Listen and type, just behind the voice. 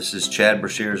This is Chad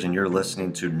Brashears, and you're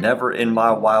listening to Never in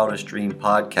My Wildest Dream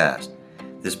podcast.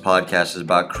 This podcast is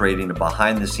about creating a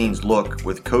behind-the-scenes look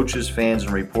with coaches, fans,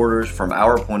 and reporters from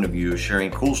our point of view,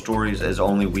 sharing cool stories as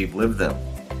only we've lived them.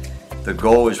 The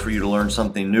goal is for you to learn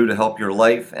something new to help your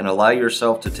life and allow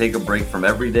yourself to take a break from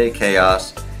everyday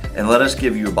chaos and let us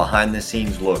give you a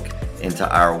behind-the-scenes look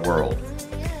into our world.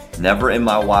 Never in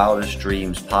My Wildest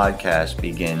Dreams podcast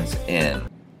begins in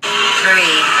 3,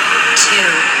 2,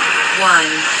 1.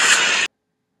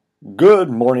 Good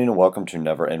morning and welcome to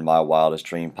Never in My Wildest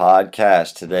Dream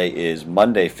podcast. Today is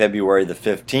Monday, February the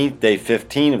 15th, day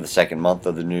 15 of the second month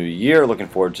of the new year. Looking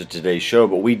forward to today's show,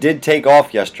 but we did take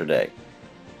off yesterday.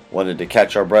 Wanted to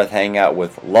catch our breath, hang out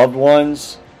with loved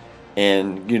ones,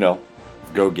 and,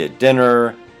 go get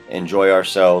dinner, enjoy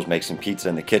ourselves, make some pizza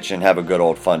in the kitchen, have a good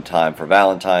old fun time for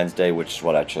Valentine's Day, which is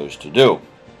what I chose to do.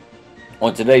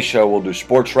 On today's show, we'll do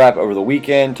sports wrap over the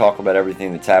weekend, talk about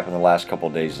everything that's happened the last couple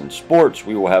of days in sports.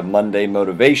 We will have Monday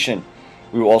motivation.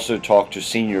 We will also talk to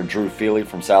senior Drew Feely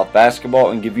from South Basketball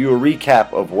and give you a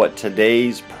recap of what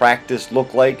today's practice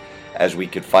looked like as we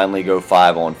could finally go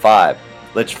 5-on-5.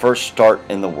 Let's first start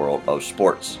in the world of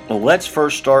sports. Let's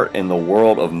first start in the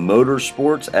world of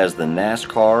motorsports as the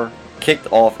NASCAR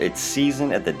kicked off its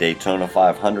season at the Daytona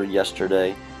 500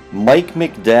 yesterday. Mike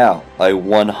McDowell, a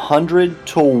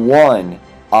 100-1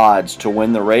 odds to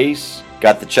win the race,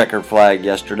 got the checkered flag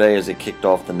yesterday as it kicked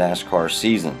off the NASCAR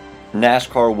season.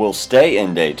 NASCAR will stay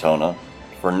in Daytona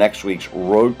for next week's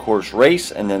road course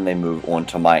race, and then they move on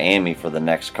to Miami for the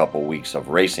next couple weeks of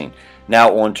racing.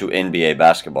 Now on to NBA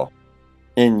basketball.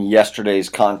 In yesterday's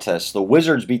contest, the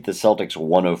Wizards beat the Celtics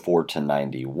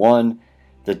 104-91.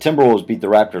 The Timberwolves beat the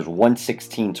Raptors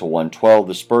 116-112.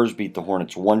 The Spurs beat the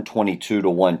Hornets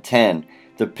 122-110.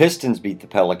 The Pistons beat the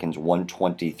Pelicans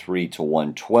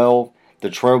 123-112. The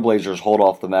Trailblazers hold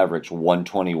off the Mavericks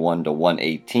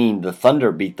 121-118. The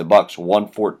Thunder beat the Bucks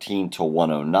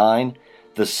 114-109.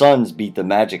 The Suns beat the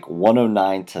Magic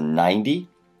 109-90.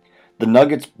 The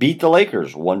Nuggets beat the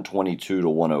Lakers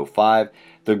 122-105.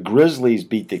 The Grizzlies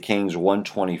beat the Kings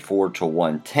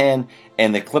 124-110,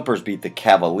 and the Clippers beat the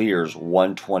Cavaliers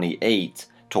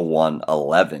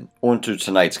 128-111. On to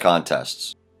tonight's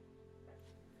contests.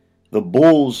 The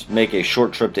Bulls make a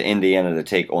short trip to Indiana to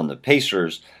take on the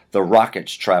Pacers. The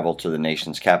Rockets travel to the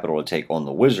nation's capital to take on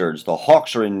the Wizards. The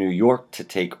Hawks are in New York to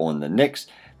take on the Knicks.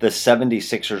 The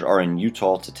 76ers are in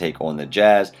Utah to take on the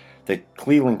Jazz. The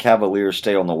Cleveland Cavaliers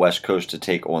stay on the West Coast to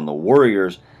take on the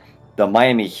Warriors. The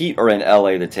Miami Heat are in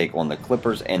LA to take on the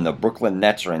Clippers, and the Brooklyn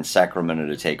Nets are in Sacramento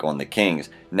to take on the Kings.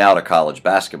 Now to college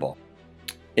basketball.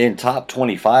 In top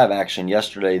 25 action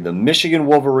yesterday, the Michigan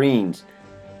Wolverines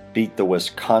beat the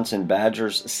Wisconsin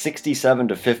Badgers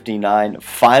 67-59,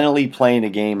 finally playing a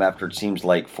game after it seems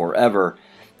like forever.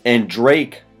 And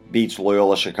Drake beats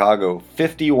Loyola Chicago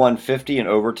 51-50 in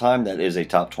overtime. That is a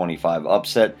top 25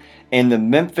 upset. And the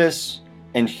Memphis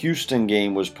and Houston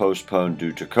game was postponed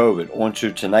due to COVID. On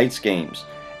to tonight's games.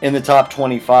 In the top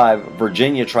 25,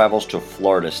 Virginia travels to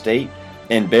Florida State,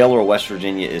 and Baylor, West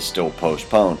Virginia is still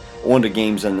postponed. On to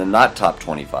games in the not top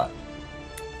 25.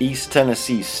 East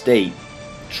Tennessee State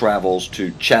travels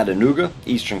to Chattanooga.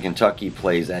 Eastern Kentucky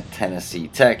plays at Tennessee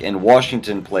Tech, and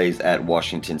Washington plays at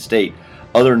Washington State.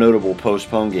 Other notable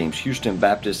postponed games: Houston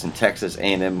Baptist and Texas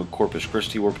A&M Corpus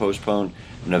Christi were postponed.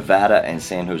 Nevada and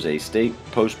San Jose State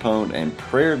postponed, and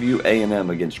Prairie View A&M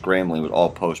against Grambling was all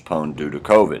postponed due to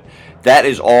COVID. That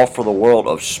is all for the world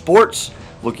of sports.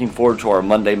 Looking forward to our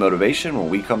Monday motivation when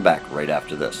we come back right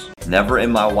after this. Never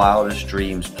in My Wildest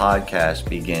Dreams podcast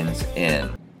begins in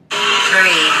 3, 2,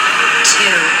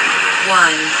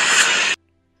 1.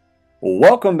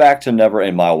 Welcome back to Never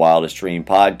in My Wildest Dream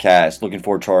podcast. Looking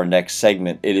forward to our next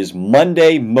segment. It is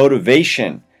Monday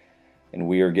motivation, and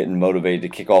we are getting motivated to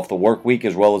kick off the work week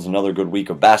as well as another good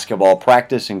week of basketball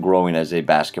practice and growing as a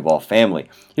basketball family.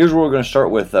 Here's what we're going to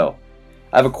start with, though.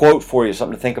 I have a quote for you,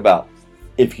 something to think about.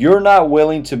 If you're not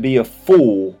willing to be a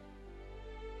fool,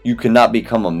 you cannot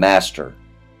become a master.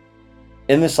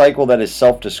 In the cycle that is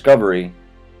self-discovery,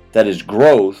 that is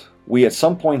growth, we at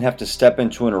some point have to step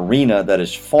into an arena that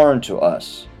is foreign to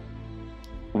us.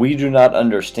 We do not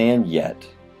understand yet,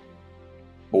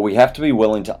 but we have to be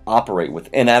willing to operate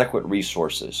with inadequate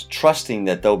resources, trusting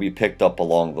that they'll be picked up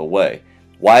along the way.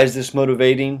 Why is this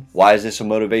motivating? Why is this a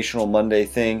motivational Monday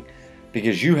thing?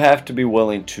 Because you have to be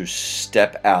willing to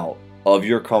step out of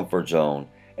your comfort zone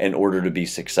in order to be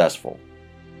successful.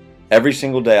 Every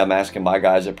single day I'm asking my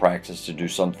guys at practice to do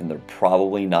something they're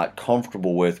probably not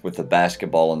comfortable with the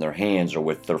basketball in their hands or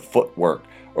with their footwork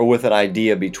or with an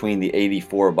idea between the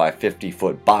 84 by 50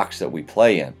 foot box that we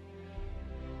play in.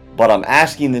 But I'm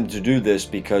asking them to do this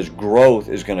because growth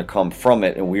is going to come from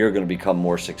it, and we are going to become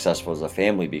more successful as a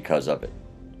family because of it.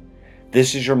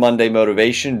 This is your Monday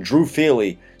Motivation. Drew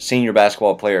Feely, senior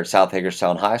basketball player at South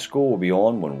Hagerstown High School, will be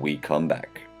on when we come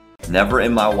back. Never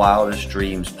in My Wildest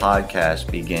Dreams podcast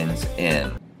begins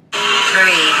in 3,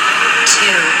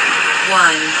 2,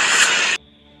 1.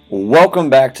 Welcome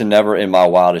back to Never in My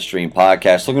Wildest Dream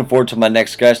podcast. Looking forward to my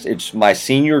next guest. It's my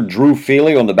senior, Drew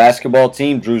Feely, on the basketball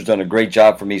team. Drew's done a great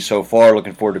job for me so far.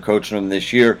 Looking forward to coaching him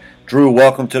this year. Drew,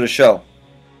 welcome to the show.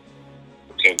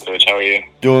 Good, Coach. How are you?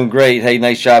 Doing great. Hey,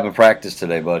 nice job in practice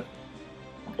today, bud.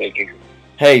 Thank you.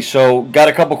 Hey, so got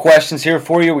a couple questions here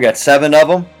for you. We got 7 of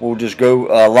them. We'll just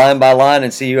go line by line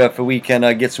and see if we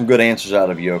can get some good answers out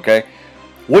of you, okay?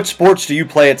 What sports do you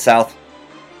play at South?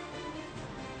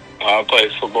 I play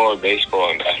football,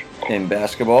 baseball, and basketball. In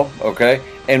basketball, okay.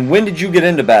 And when did you get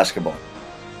into basketball?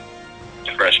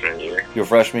 Freshman year. Your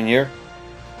freshman year?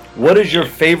 What is your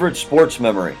favorite sports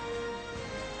memory?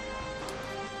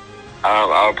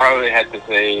 I'll probably have to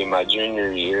say my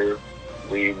junior year,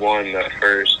 we won the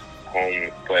first home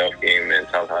playoff game in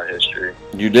South High history.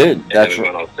 You did. And That's then we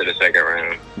went on to the second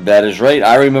round. That is right.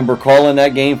 I remember calling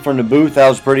that game from the booth. That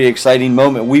was a pretty exciting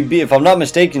moment. We beat, if I'm not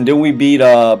mistaken, didn't we beat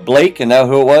Blake? And that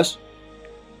who it was?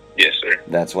 Yes, sir.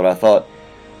 That's what I thought.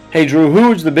 Hey, Drew,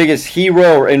 who is the biggest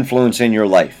hero or influence in your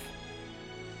life?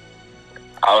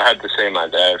 I would have to say my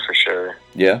dad for sure.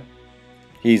 Yeah.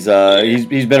 He's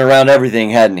been around everything,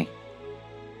 hadn't he?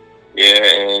 Yeah,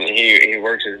 and he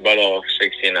works his butt off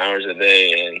 16 hours a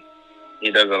day, and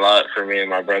he does a lot for me and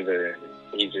my brother.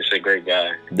 He's just a great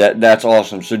guy. That's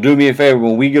awesome. So do me a favor,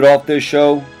 when we get off this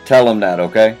show, tell him that,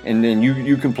 okay? And then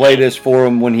you can play this for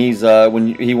him when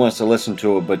when he wants to listen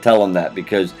to it, but tell him that,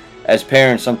 because as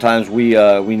parents sometimes we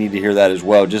need to hear that as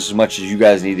well, just as much as you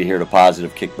guys need to hear the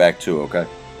positive kickback too, okay?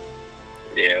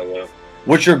 Yeah, well.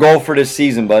 What's your goal for this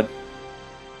season, bud?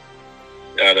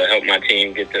 To help my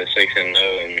team get to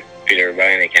 6-0 and beat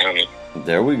everybody in the county.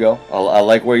 There we go. I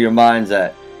like where your mind's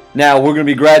at. Now, we're going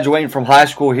to be graduating from high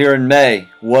school here in May.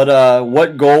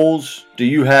 What goals do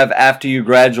you have after you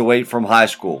graduate from high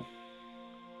school?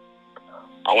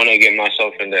 I want to get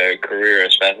myself into a career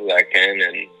as fast as I can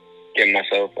and get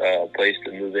myself a place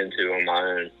to move into on my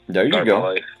own. There you Start go. my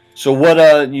life. So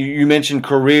what you mentioned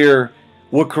career.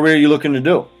 What career are you looking to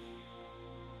do?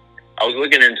 I was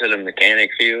looking into the mechanic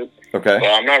field, Okay. but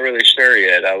I'm not really sure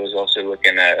yet. I was also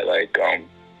looking at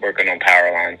working on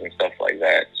power lines and stuff like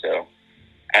that. So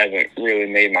I haven't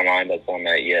really made my mind up on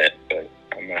that yet, but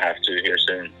I'm going to have to here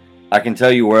soon. I can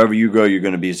tell you wherever you go, you're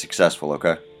going to be successful,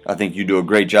 okay? I think you do a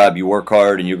great job. You work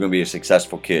hard, and you're going to be a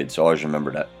successful kid, so always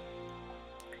remember that.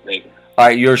 Thank you. All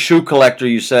right, you're a shoe collector,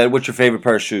 you said. What's your favorite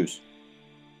pair of shoes?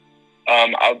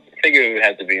 I think it would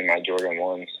have to be my Jordan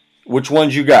 1s. Which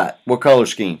ones you got? What color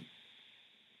scheme?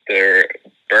 They're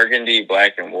burgundy,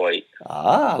 black, and white.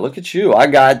 Ah, look at you. I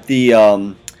got the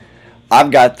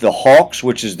I've got the Hawks,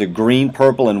 which is the green,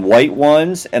 purple, and white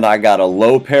ones, and I got a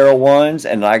low pair of ones,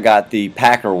 and I got the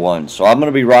Packer ones. So I'm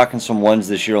going to be rocking some ones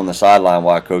this year on the sideline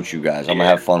while I coach you guys. I'm going to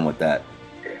have fun with that.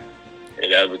 Yeah,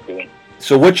 that would be cool.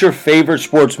 So what's your favorite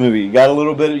sports movie? You got a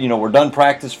little bit, we're done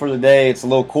practice for the day. It's a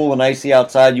little cool and icy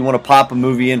outside. You want to pop a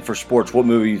movie in for sports. What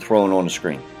movie are you throwing on the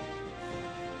screen?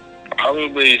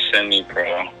 Probably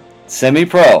semi-pro.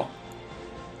 Semi-pro.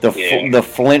 The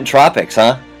Flint Tropics,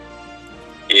 huh?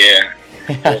 Yeah.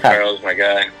 Will Ferrell's my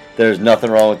guy. There's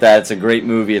nothing wrong with that. It's a great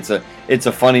movie. It's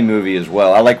a funny movie as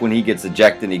well. I like when he gets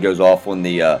ejected and he goes off on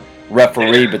the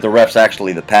referee, but the ref's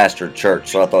actually the pastor at church,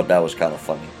 so I thought that was kind of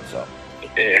funny. So.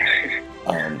 Yeah.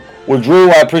 Well, Drew,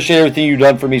 I appreciate everything you've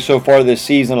done for me so far this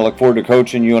season. I look forward to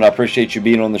coaching you, and I appreciate you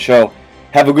being on the show.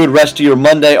 Have a good rest of your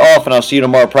Monday off, and I'll see you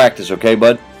tomorrow at practice, okay,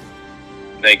 bud?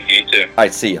 Thank you, you too. All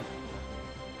right, see you.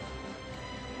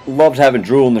 Loved having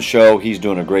Drew on the show. He's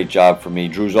doing a great job for me.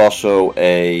 Drew's also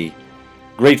a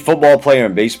great football player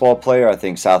and baseball player. I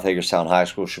think South Hagerstown High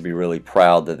School should be really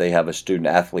proud that they have a student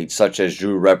athlete such as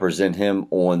Drew represent him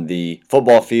on the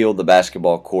football field, the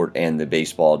basketball court, and the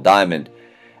baseball diamond.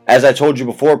 As I told you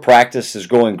before, practice is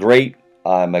going great.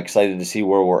 I'm excited to see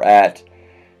where we're at.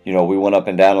 We went up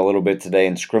and down a little bit today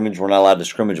in scrimmage. We're not allowed to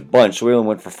scrimmage a bunch, so we only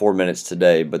went for 4 minutes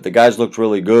today. But the guys looked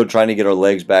really good, trying to get our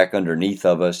legs back underneath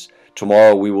of us.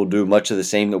 Tomorrow we will do much of the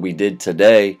same that we did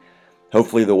today.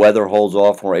 Hopefully the weather holds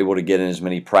off and we're able to get in as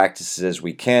many practices as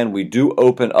we can. We do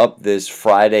open up this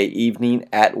Friday evening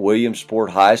at Williamsport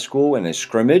High School in a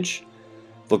scrimmage.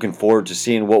 Looking forward to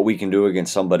seeing what we can do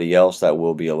against somebody else. That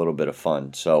will be a little bit of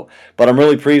fun. But I'm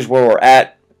really pleased where we're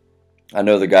at. I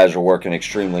know the guys are working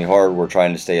extremely hard. We're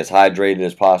trying to stay as hydrated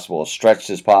as possible, as stretched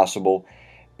as possible,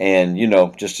 and,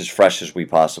 just as fresh as we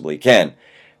possibly can.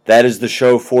 that is the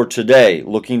show for today.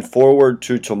 Looking forward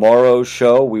to tomorrow's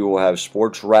show. We will have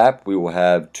Sports Wrap. We will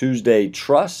have Tuesday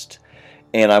Trust.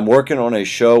 And I'm working on a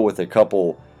show with a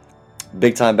couple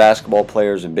big-time basketball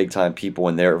players and big-time people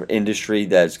in their industry.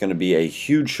 That's going to be a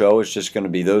huge show. It's just going to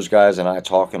be those guys and I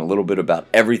talking a little bit about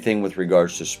everything with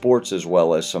regards to sports, as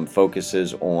well as some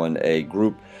focuses on a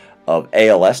group of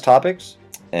ALS topics.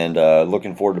 And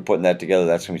looking forward to putting that together.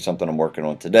 That's going to be something I'm working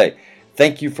on today.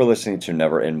 Thank you for listening to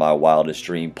Never in My Wildest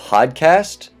Dream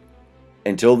podcast.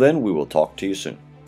 Until then, we will talk to you soon.